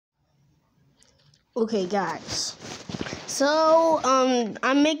Okay, guys. So,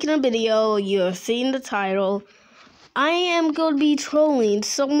 I'm making a video. You have seen the title. I am going to be trolling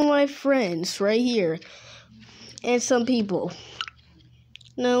some of my friends right here. And some people.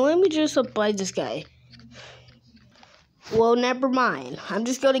 Now, let me just apply this guy. Well, never mind. I'm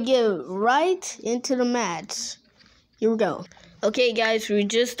just going to get right into the match. Here we go. Okay, guys, we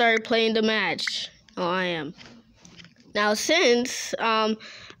just started playing the match. Oh, I am. Now, since, I'm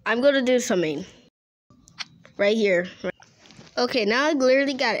going to do something. Right here. Okay, now I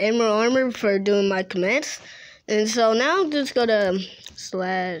literally got Emerald Armor for doing my commands. And so now I'm just gonna /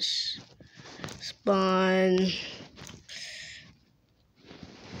 spawn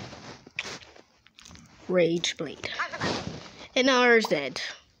Rage Blade. And now her's dead.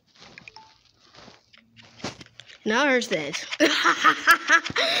 Now her's dead.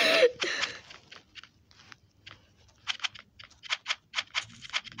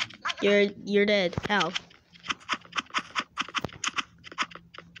 You're dead. How?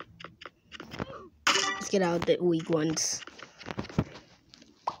 Let's get out the weak ones.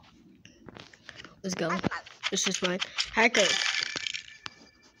 Let's go. It's just mine. Hacker.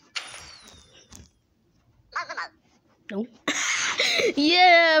 No.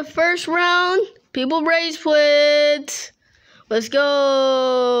 Yeah, first round. People rage quit. Let's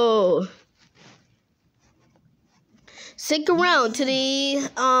go. Stick around to the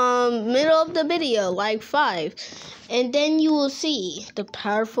middle of the video, like 5, and then you will see the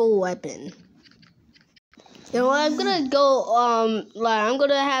powerful weapon. You know, I'm gonna go I'm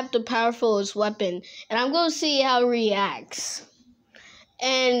gonna have the powerful weapon, and I'm gonna see how it reacts.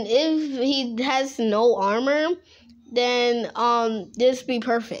 And if he has no armor, then this be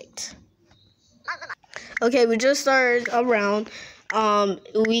perfect. Okay, we just started a round.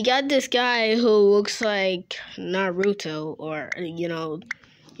 We got this guy who looks like Naruto, or you know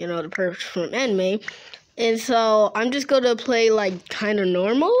the person from anime. And so I'm just gonna play like kind of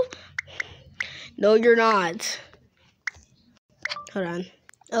normal. No, you're not. Hold on.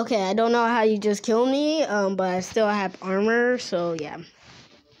 Okay, I don't know how you just killed me, but I still have armor, so yeah.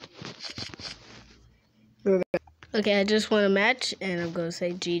 Okay, I just won a match, and I'm gonna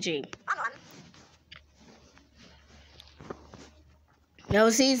say GG. That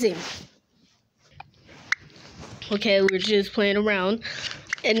was easy. Okay, we're just playing around.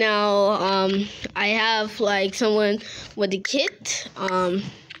 And now, I have, like, someone with a kit.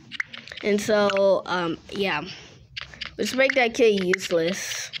 And so, yeah. Let's make that kit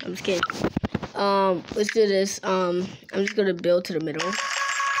useless. I'm just kidding. Let's do this. I'm just gonna build to the middle.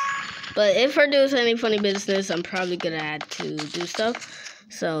 But if I do any funny business, I'm probably gonna have to do stuff.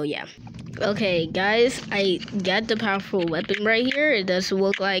 So, yeah. Okay, guys, I got the powerful weapon right here. It doesn't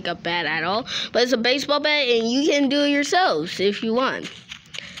look like a bat at all. But it's a baseball bat, and you can do it yourselves if you want.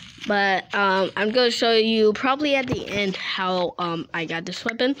 But, I'm going to show you probably at the end how, I got this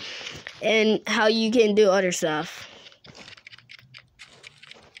weapon. And how you can do other stuff.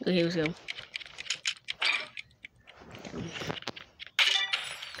 Okay, let's go.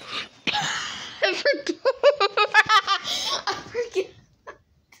 I forgot.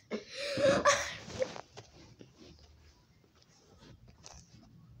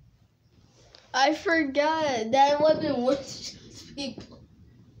 I forgot that weapon was just people.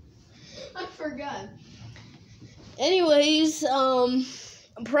 I forgot. Anyways,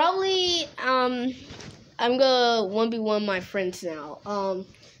 probably I'm gonna 1v1 my friends now.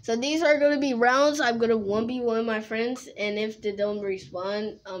 So these are gonna be rounds. I'm gonna 1v1 my friends, and if they don't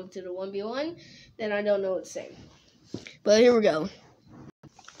respond to the 1v1, then I don't know what to say. But here we go.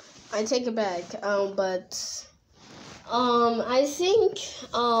 I take it back. I think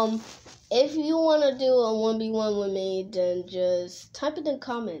if you wanna do a 1v1 with me, then just type it in the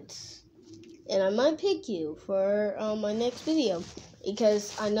comments, and I might pick you for my next video,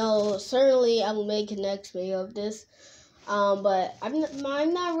 because I know certainly I will make a next video of this. But I'm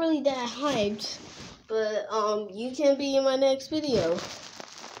not really that hyped. But you can be in my next video.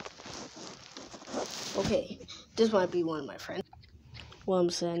 Okay, this might be one of my friends. What I'm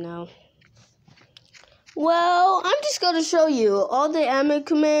saying now. Well, I'm just gonna show you all the anime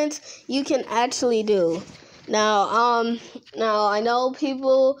commands you can actually do. Now I know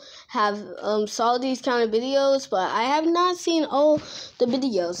people have saw these kind of videos, but I have not seen all the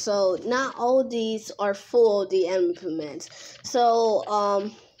videos, so not all these are full of the anime commands. So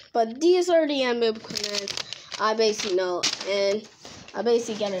but these are the anime commands I basically know, and I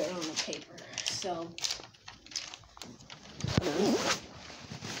basically got it on the paper. So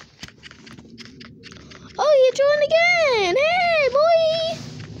oh, you joined again! Hey, boy!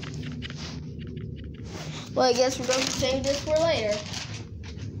 Well, I guess we're going to save this for later.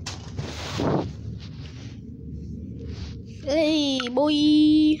 Hey, boy.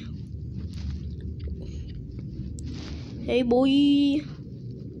 Hey, boy.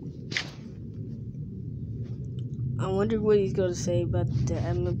 I wonder what he's gonna say about the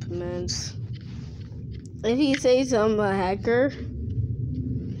admin commands. If he says I'm a hacker,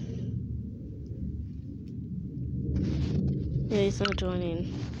 yeah, he's not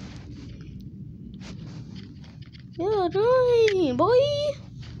joining. Yo, join, boy.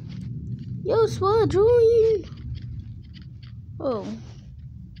 Yo, Swell, join. Oh,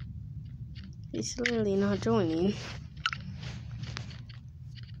 he's literally not joining.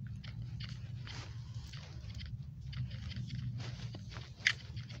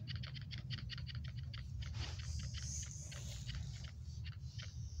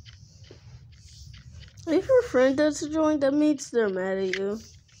 If your friend doesn't join, that means they're mad at you.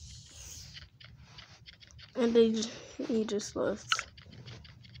 And he just left.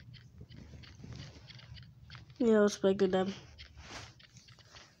 Yeah, I'll speak with them.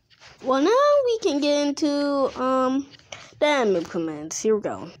 Well, now we can get into the admin commands. Here we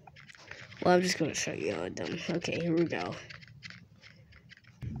go. Well, I'm just gonna show you all of them. Okay, here we go.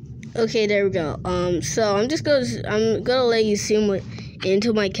 Okay, there we go. So I'm gonna let you zoom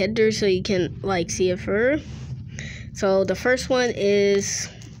into my character so you can like see it further. So the first one is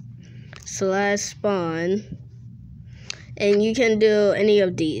 /spawn, and you can do any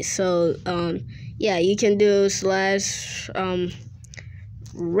of these. So yeah, you can do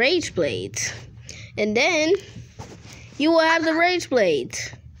 /rage blades, and then you will have the rage blades.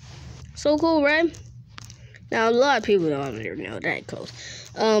 So cool, right? Now a lot of people don't even know that code.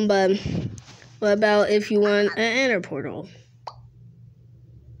 But what about if you want an ender portal?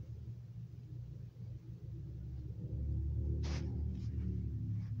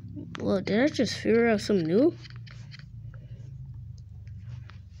 Well, did I just figure out something new?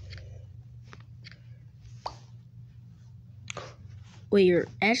 Wait, you're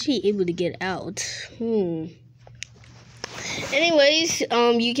actually able to get out. Anyways,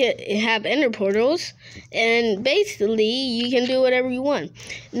 you can have ender portals, and basically you can do whatever you want.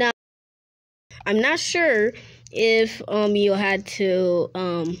 Now, I'm not sure if you had to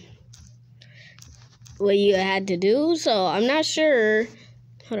what you had to do, so I'm not sure.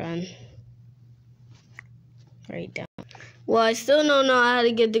 Hold on. Write down. Well, I still don't know how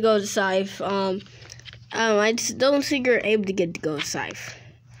to get to go to Scythe. I just don't think you're able to get to go to Scythe.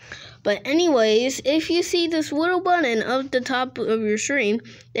 But anyways, if you see this little button up the top of your screen,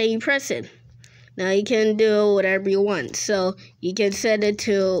 then you press it. Now you can do whatever you want. So you can set it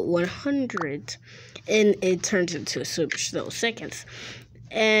to 100, and it turns into super slow seconds.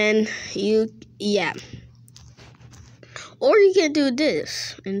 And yeah. Or you can do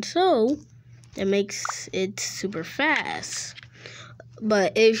this, and so it makes it super fast.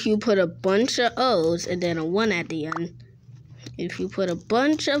 But if you put a bunch of O's and then a 1 at the end, if you put a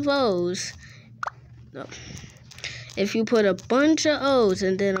bunch of O's, no. If you put a bunch of O's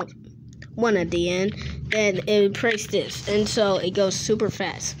and then a 1 at the end, then it prays this, and so it goes super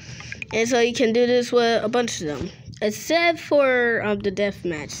fast. And so you can do this with a bunch of them, except for the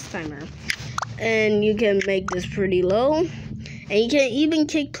deathmatch timer. And you can make this pretty low, and you can even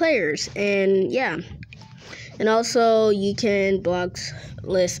kick players, and yeah. And also you can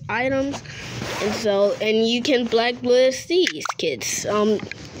blacklist items, and you can blacklist these kids. The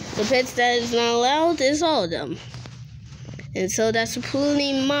pets that is not allowed is all of them. And so that's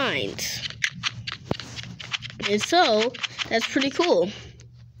polluting minds. And so that's pretty cool.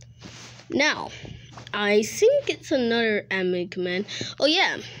 Now, I think it's another admin command. Oh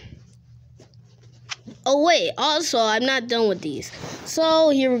yeah. Oh wait, also I'm not done with these. So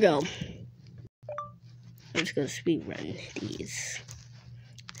here we go. I'm just gonna speed run these.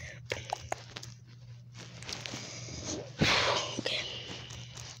 Okay.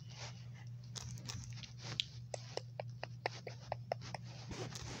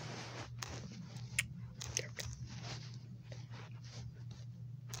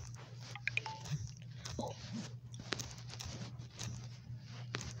 Oh.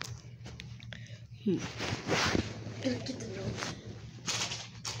 Gotta get the notes.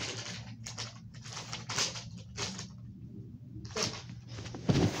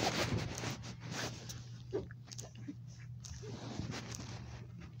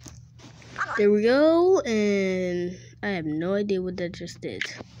 There we go, and I have no idea what that just did.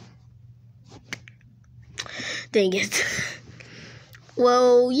 Dang it.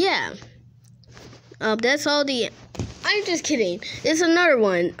 Well, yeah. That's all the... I'm just kidding. It's another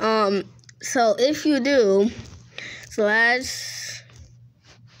one. So if you do /spawn,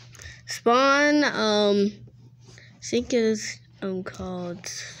 I think it's called...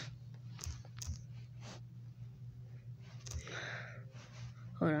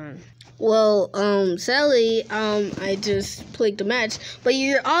 Hold on. Well, sadly, I just played the match, but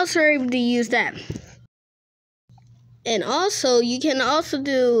you're also able to use that. And also, you can also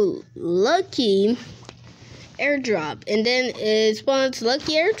do lucky airdrop, and then it spawns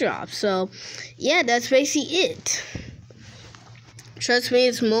lucky airdrop. So, yeah, that's basically it. Trust me,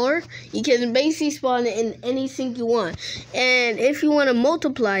 it's more. You can basically spawn it in any sync you want. And if you want to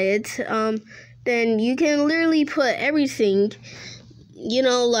multiply it, then you can literally put everything,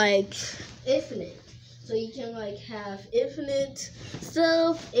 like infinite. So you can like have infinite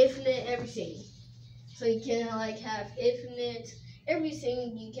stuff, infinite everything. So you can like have infinite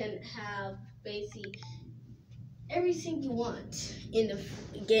everything. You can have basically everything you want in the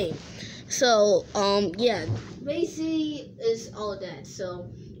game. So yeah, basically is all that. So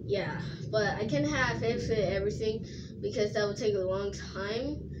yeah, but I can have infinite everything because that would take a long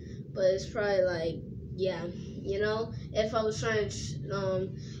time. But it's probably like, yeah, if I was trying to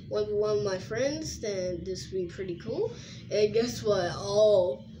 1v1 my friends, then this would be pretty cool. And guess what?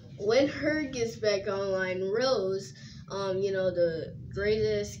 When her gets back online, Rose, the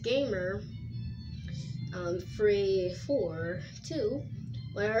greatest gamer, 342,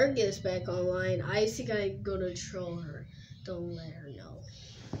 when her gets back online, I think I go to troll her. Don't let her know.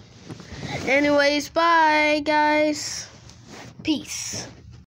 Anyways, bye guys. Peace.